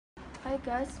Hi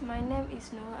guys, my name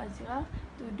is Noor Azira.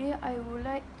 Today I would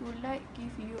like to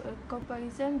give you a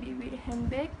comparison between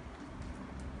handbag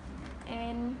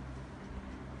and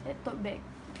laptop bag.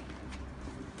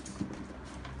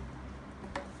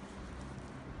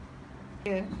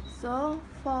 So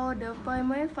for the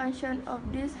primary function of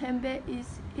this handbag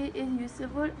is it is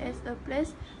usable as a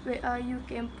place where you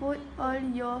can put all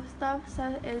your stuff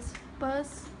such as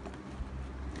purse,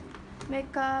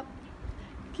 makeup,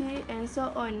 key and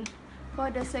so on. For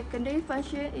the secondary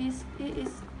function is it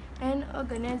is an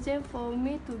organizer for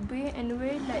me to bring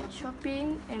anywhere like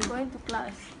shopping and going to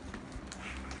class.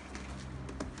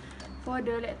 For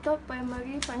the laptop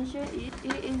primary function is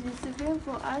it is useful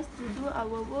for us to do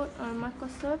our work on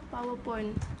Microsoft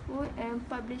PowerPoint, Word and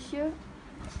Publisher.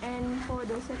 And for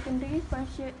the secondary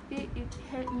function it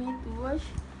helped me to watch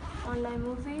online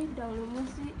movie, download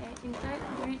music and interact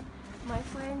with my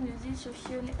friends using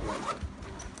social network.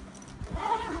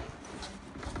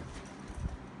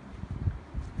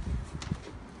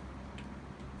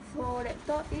 For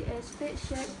laptop, it has straight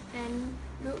shape and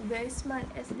look very smart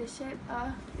as the shape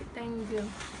are rectangle.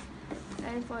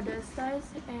 And for the size,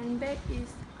 handbag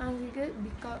is unrigid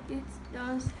because it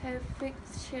does have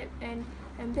fixed shape and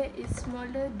handbag is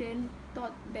smaller than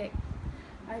tote bag.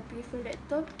 I prefer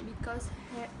laptop because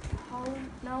how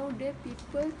nowadays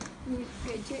people need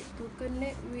gadget to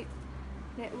connect with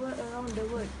network around the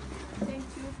world. Thank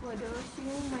you for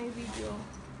watching my video.